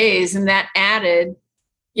 2 days. And that added,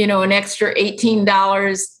 an extra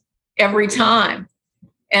 $18 every time.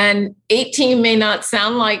 And 18 may not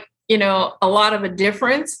sound like, a lot of a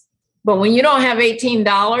difference, but when you don't have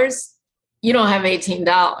 $18, you don't have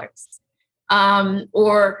 $18.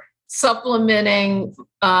 Or supplementing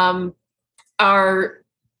our,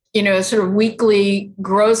 sort of weekly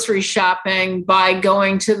grocery shopping by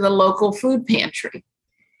going to the local food pantry.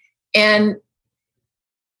 And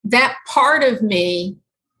that part of me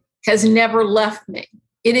has never left me.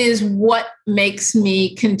 It is what makes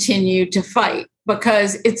me continue to fight,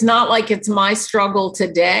 because it's not like it's my struggle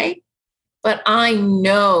today, but I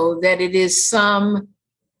know that it is some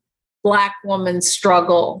Black woman's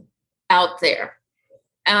struggle out there.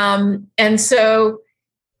 And so,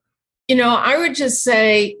 I would just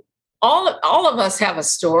say all of us have a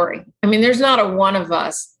story. I mean, there's not a one of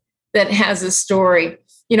us that has a story.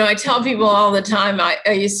 I tell people all the time, I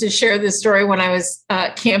used to share this story when I was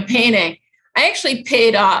campaigning. I actually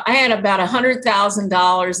paid off, I had about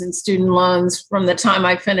 $100,000 in student loans from the time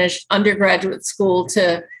I finished undergraduate school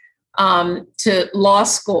to law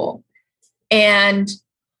school. And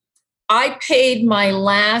I paid my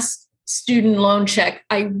last student loan check.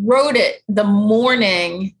 I wrote it the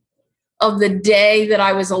morning of the day that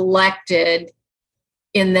I was elected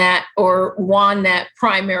in that, or won that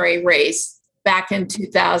primary race back in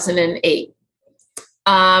 2008.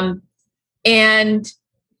 And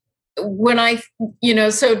when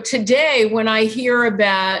so today, when I hear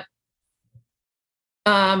about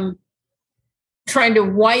trying to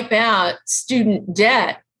wipe out student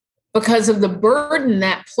debt because of the burden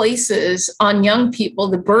that places on young people,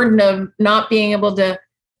 the burden of not being able to,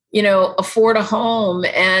 afford a home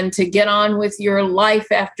and to get on with your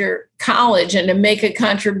life after college and to make a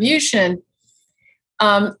contribution.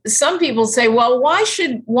 Some people say, well, why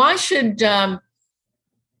should we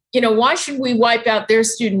wipe out their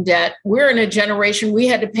student debt? We're in a generation, we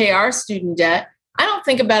had to pay our student debt. I don't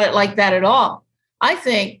think about it like that at all. I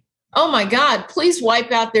think, oh my God, please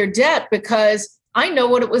wipe out their debt, because I know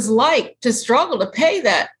what it was like to struggle to pay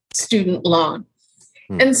that student loan.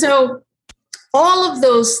 And so all of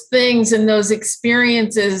those things and those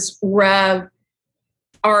experiences, Rev,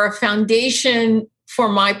 are a foundation for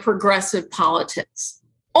my progressive politics.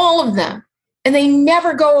 All of them. And they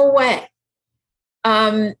never go away.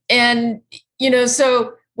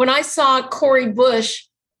 So when I saw Cori Bush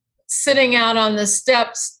sitting out on the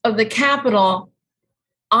steps of the Capitol,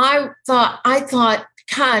 I thought,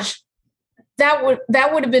 gosh, that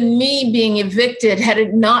would have been me being evicted had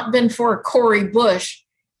it not been for Cori Bush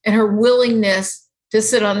and her willingness to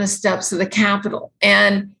sit on the steps of the Capitol.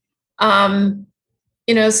 And,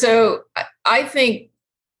 so I think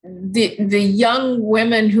the young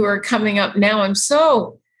women who are coming up now, I'm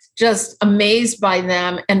so just amazed by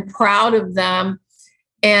them and proud of them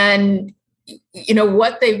and,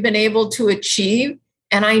 what they've been able to achieve.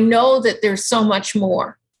 And I know that there's so much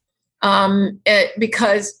more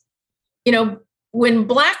because, when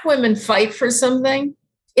Black women fight for something,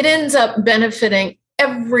 it ends up benefiting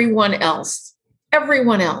everyone else,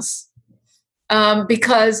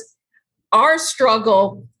 because our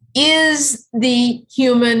struggle is the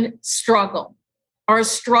human struggle. Our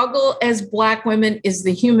struggle as Black women is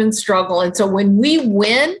the human struggle. And so when we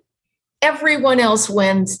win, everyone else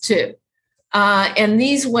wins too. And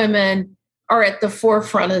these women are at the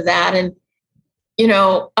forefront of that. And,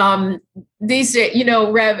 these,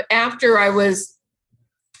 Rev, after I was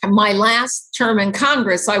my last term in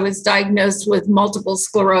Congress, I was diagnosed with multiple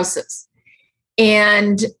sclerosis.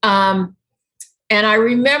 And I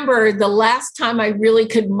remember the last time I really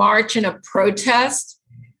could march in a protest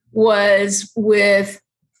was with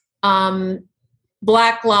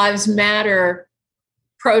Black Lives Matter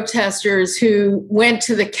protesters who went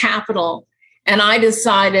to the Capitol. And I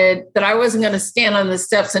decided that I wasn't going to stand on the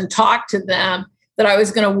steps and talk to them, that I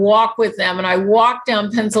was going to walk with them. And I walked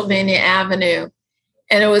down Pennsylvania Avenue.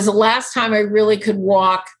 And it was the last time I really could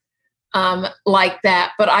walk like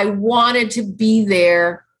that. But I wanted to be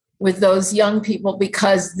there with those young people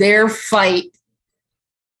because their fight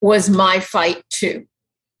was my fight too.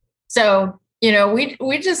 So,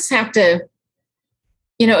 we just have to,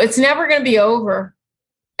 it's never going to be over,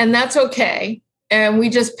 and that's okay. And we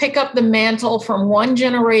just pick up the mantle from one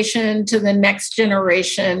generation to the next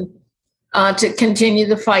generation to continue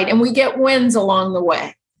the fight. And we get wins along the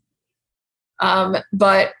way.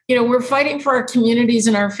 But, we're fighting for our communities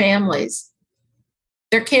and our families.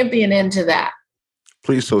 There can't be an end to that.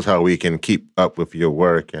 Please tell us how we can keep up with your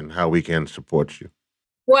work and how we can support you.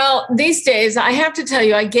 Well, these days, I have to tell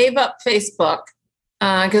you, I gave up Facebook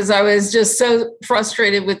because I was just so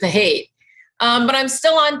frustrated with the hate. But I'm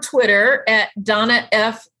still on Twitter at Donna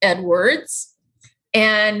F. Edwards.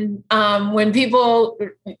 And when people,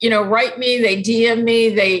 write me, they DM me,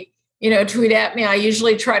 they, tweet at me, I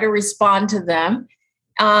usually try to respond to them.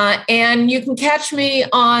 And you can catch me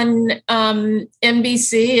on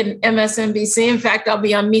NBC and MSNBC. In fact, I'll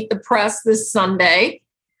be on Meet the Press this Sunday.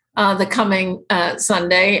 The coming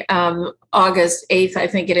Sunday, August 8th, I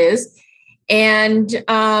think it is. And,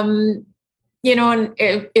 and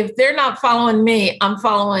if they're not following me, I'm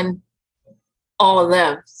following all of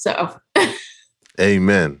them. So.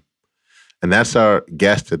 Amen. And that's our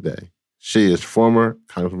guest today. She is former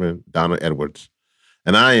Congresswoman Donna Edwards.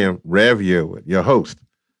 And I am Rev Yearwood, your host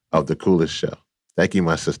of The Coolest Show. Thank you,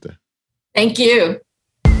 my sister. Thank you.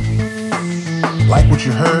 Like what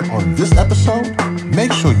you heard on this episode?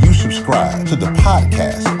 Make sure you subscribe to the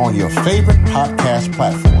podcast on your favorite podcast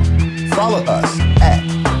platform. Follow us at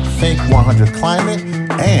Think 100 Climate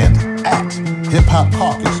and at Hip Hop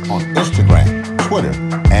Caucus on Instagram, Twitter,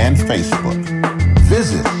 and Facebook.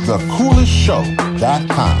 Visit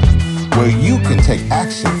thecoolestshow.com where you can take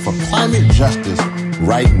action for climate justice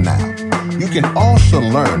right now. You can also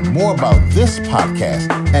learn more about this podcast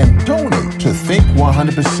and donate to Think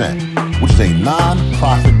 100%, which is a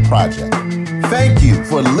non-profit project. Thank you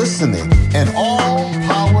for listening, and all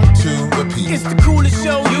power to the people. It's the coolest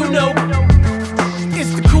show you know.